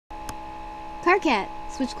Karkat,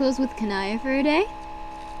 switch clothes with Kanaya for a day?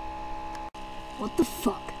 What the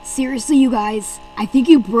fuck? Seriously, you guys? I think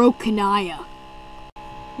you broke Kanaya.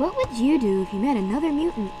 What would you do if you met another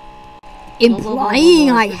mutant? Implying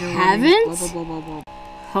I haven't?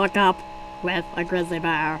 Hook up with a grizzly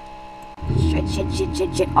bear.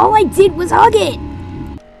 Shit. All I did was hug it!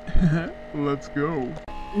 Let's go.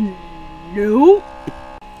 Nope.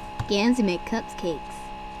 Gamzee make cupcakes.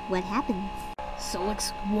 What happened?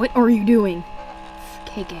 Solix, what are you doing?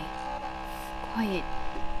 KK. Quiet.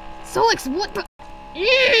 Solix, what the?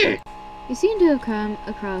 You seem to have come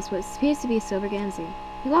across what appears to be a sober Gamzee.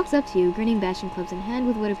 He walks up to you, grinning, bashing clubs in hand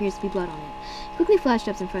with what appears to be blood on it. He quickly flash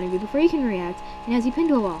steps in front of you before you can react, and has you pinned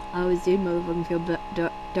to a wall. I always did motherfucking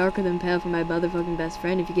feel darker than pale for my motherfucking best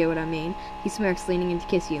friend, if you get what I mean. He smirks, leaning in to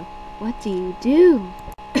kiss you. What do you do?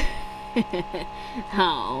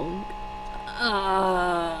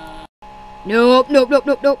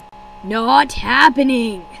 Nope. Not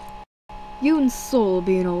happening. You and Soul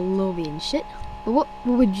being all lovey and shit. But what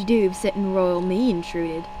would you do if setting royal me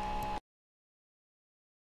intruded?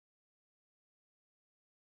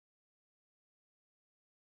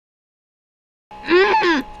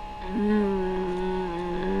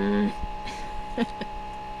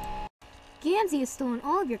 Gamzee has stolen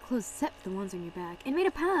all of your clothes except the ones on your back, and made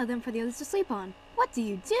a pile of them for the others to sleep on. What do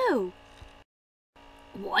you do?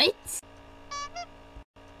 What?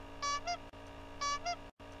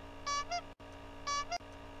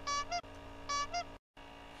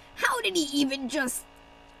 How did he even just...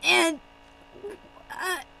 And...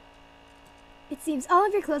 It seems all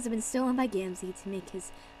of your clothes have been stolen by Gamzee to make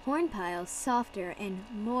his horn pile softer and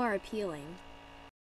more appealing.